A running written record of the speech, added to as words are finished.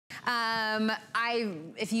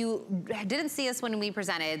If you didn't see us when we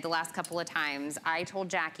presented the last couple of times, I told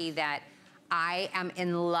Jackie that I am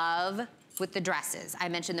in love with the dresses. I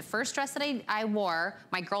mentioned the first dress that I wore,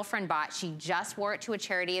 my girlfriend bought. She just wore it to a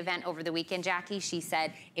charity event over the weekend, Jackie. She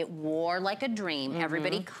said it wore like a dream.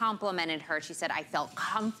 Everybody complimented her. She said, I felt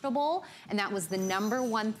comfortable, and that was the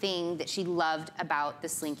 #1 thing that she loved about the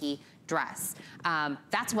Slinky dress.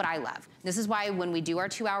 That's what I love. This is why when we do our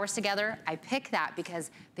 2 hours together, I pick that because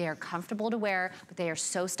they are comfortable to wear, but they are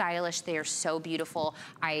so stylish, they are so beautiful.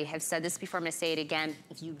 I have said this before, I'm gonna say it again.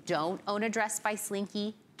 If you don't own a dress by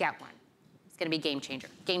Slinky, get one. Gonna be game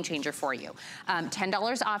changer for you.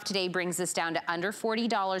 $10 off today brings this down to under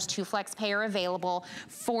 $40. 2 flex pay are available.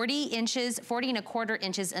 40 1/4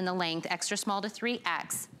 inches in the length, extra small to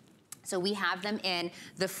 3X. So we have them in,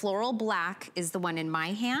 the floral black is the one in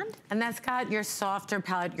my hand. And that's got your softer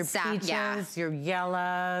palette, your peaches, your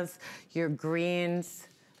yellows, your greens,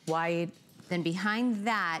 white. Then behind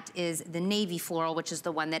that is the navy floral, which is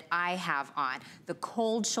the one that I have on. The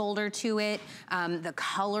cold shoulder to it, the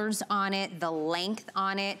colors on it, the length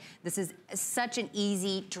on it. This is such an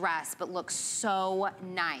easy dress, but looks so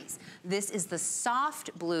nice. This is the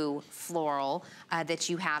soft blue floral that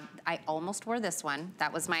you have. I almost wore this one.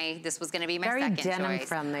 This was gonna be my second choice. Very denim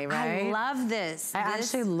friendly, right? I love this. I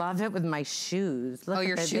actually love it with my shoes. Look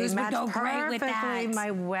your shoes would go great with that.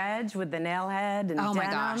 My wedge with the nail head and denim. Oh my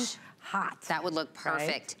gosh. Hot. That would look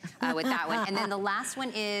perfect with that one. And then the last one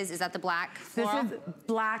is that the black floral? This is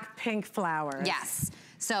black pink flowers. Yes.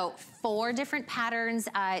 So 4 different patterns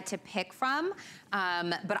to pick from.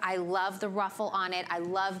 But I love the ruffle on it. I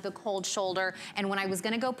love the cold shoulder. And when I was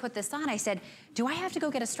gonna go put this on, I said, do I have to go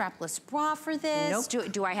get a strapless bra for this?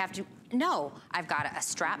 Nope. Do I have to? No, I've got a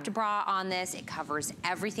strapped bra on this. It covers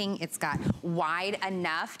everything. It's got wide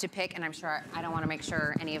enough to pick, and I'm sure, I don't wanna make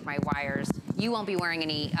sure any of my wires, you won't be wearing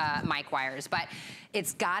any mic wires, but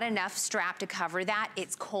it's got enough strap to cover that.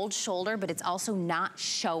 It's cold shoulder, but it's also not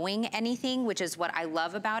showing anything, which is what I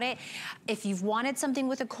love about it. If you've wanted something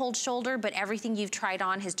with a cold shoulder, but everything you've tried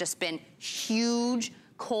on has just been huge,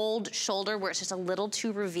 cold shoulder where it's just a little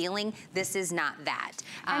too revealing, this is not that.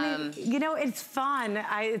 And you know, it's fun.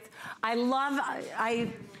 I love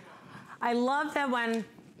that when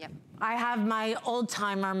I have my old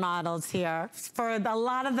timer models here. A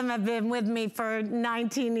lot of them have been with me for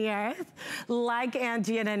 19 years, like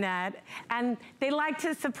Angie and Annette, and they like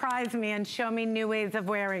to surprise me and show me new ways of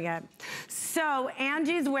wearing it. So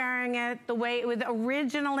Angie's wearing it the way it was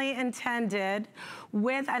originally intended,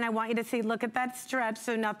 and I want you to see, look at that stretch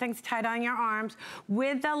so nothing's tight on your arms.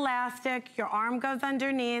 With the elastic, your arm goes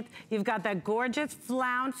underneath. You've got that gorgeous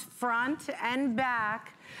flounce front and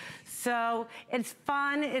back. So it's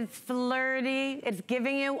fun, it's flirty, it's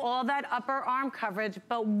giving you all that upper arm coverage,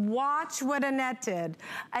 but watch what Annette did.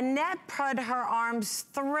 Annette put her arms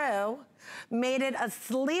through, made it a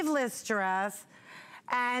sleeveless dress,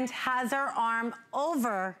 and has her arm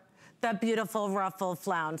over that beautiful ruffle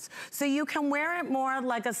flounce. So you can wear it more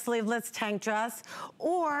like a sleeveless tank dress,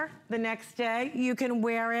 or the next day you can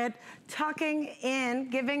wear it tucking in,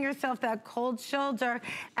 giving yourself that cold shoulder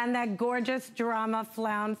and that gorgeous drama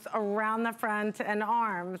flounce around the front and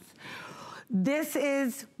arms. This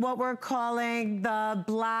is what we're calling the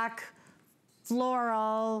black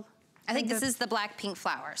floral. I think this is the black pink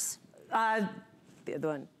flowers. The other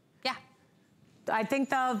one. Yeah. I think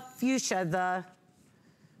the fuchsia,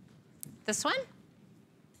 This one?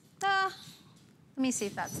 Let me see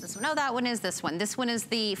if that's this one. No, that one is this one. This one is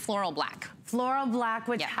the floral black. Floral black,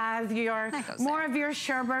 which has your more of your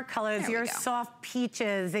sherbet colors, your soft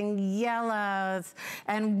peaches and yellows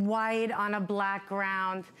and white on a black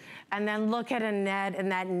ground. And then look at Annette in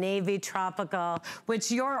that navy tropical,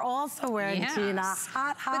 which you're also wearing, Gina.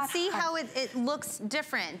 Hot, hot, But see how it looks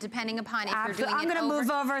different depending upon if you're doing I'm gonna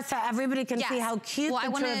move over so everybody can see how cute the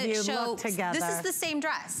two of you look together. This is the same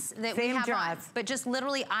dress that we have on, but just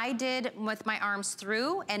literally I did with my arms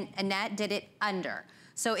through and Annette did it under.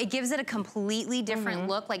 So it gives it a completely different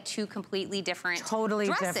look, like 2 completely different dresses.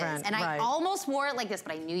 Different, and I almost wore it like this,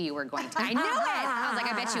 but I knew you were going to. I knew it. I was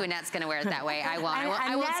like, I bet you Annette's gonna wear it that way. I won't.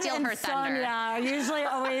 I won't steal her thunder. Sonia are usually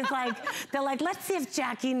always like, they're like, let's see if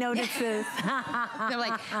Jackie notices. They're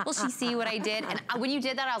like, will she see what I did? And when you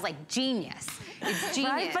did that, I was like, genius. It's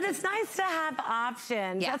genius. Right? But it's nice to have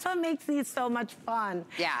options. That's what makes these so much fun.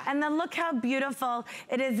 Yeah. And then look how beautiful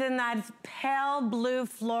it is in that pale blue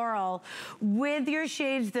floral with your shade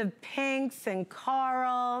shades of pinks and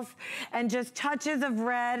corals and just touches of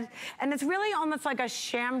red. And it's really almost like a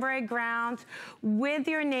chambray ground with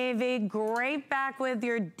your navy, great back with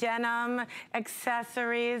your denim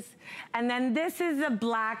accessories. And then this is a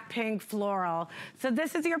black pink floral. So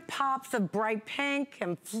this is your pops of bright pink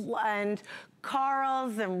and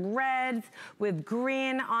corals and reds with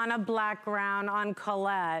green on a black ground on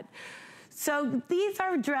Colette. So these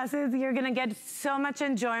are dresses you're gonna get so much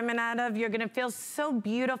enjoyment out of. You're gonna feel so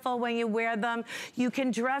beautiful when you wear them. You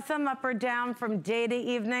can dress them up or down from day to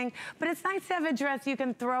evening, but it's nice to have a dress you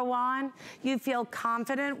can throw on. You feel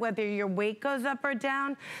confident whether your weight goes up or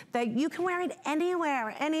down, that you can wear it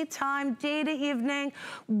anywhere, anytime, day to evening,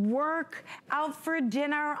 work, out for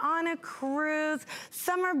dinner, on a cruise,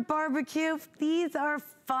 summer barbecue. These are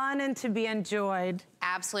fun and to be enjoyed.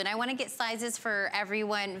 Absolutely, and I wanna get sizes for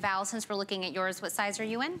everyone. Val, since we're looking at yours, what size are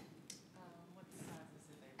you in? What size is it?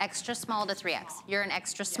 Extra small to 3X. Small. You're an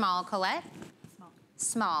extra small, Colette? Small.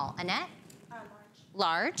 Small. Annette? Large.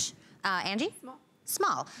 Large. Angie? Small.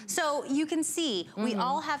 Small. So you can see we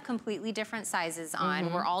all have completely different sizes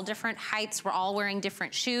on. We're all different heights. We're all wearing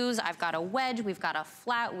different shoes. I've got a wedge, we've got a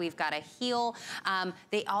flat, we've got a heel.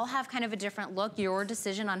 They all have kind of a different look. Your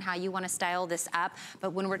decision on how you want to style this up.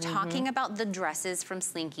 But when we're talking about the dresses from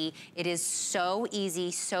Slinky, it is so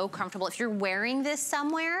easy, so comfortable. If you're wearing this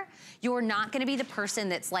somewhere, you're not going to be the person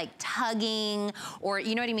that's like tugging or,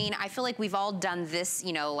 you know what I mean? I feel like we've all done this,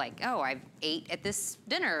 you know, like, oh, I've ate at this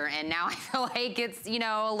dinner and now I feel like it's, you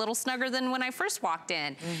know, a little snugger than when I first walked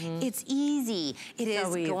in. It's easy. It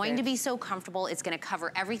is going to be so comfortable. It's going to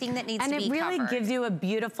cover everything that needs to be covered. And it really gives you a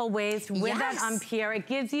beautiful waist with that up-here. It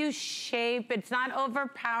gives you shape. It's not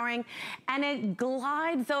overpowering. And it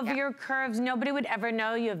glides over your curves. Nobody would ever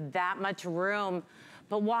know you have that much room.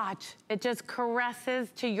 But watch, it just caresses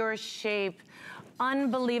to your shape.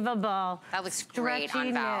 Unbelievable. That looks great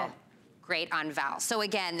on Val. Great on Val. So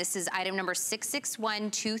again, this is item number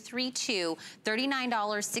 661232,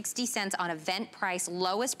 $39.60 on event price,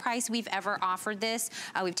 lowest price we've ever offered this.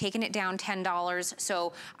 We've taken it down $10,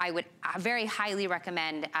 so I would very highly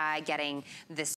recommend getting this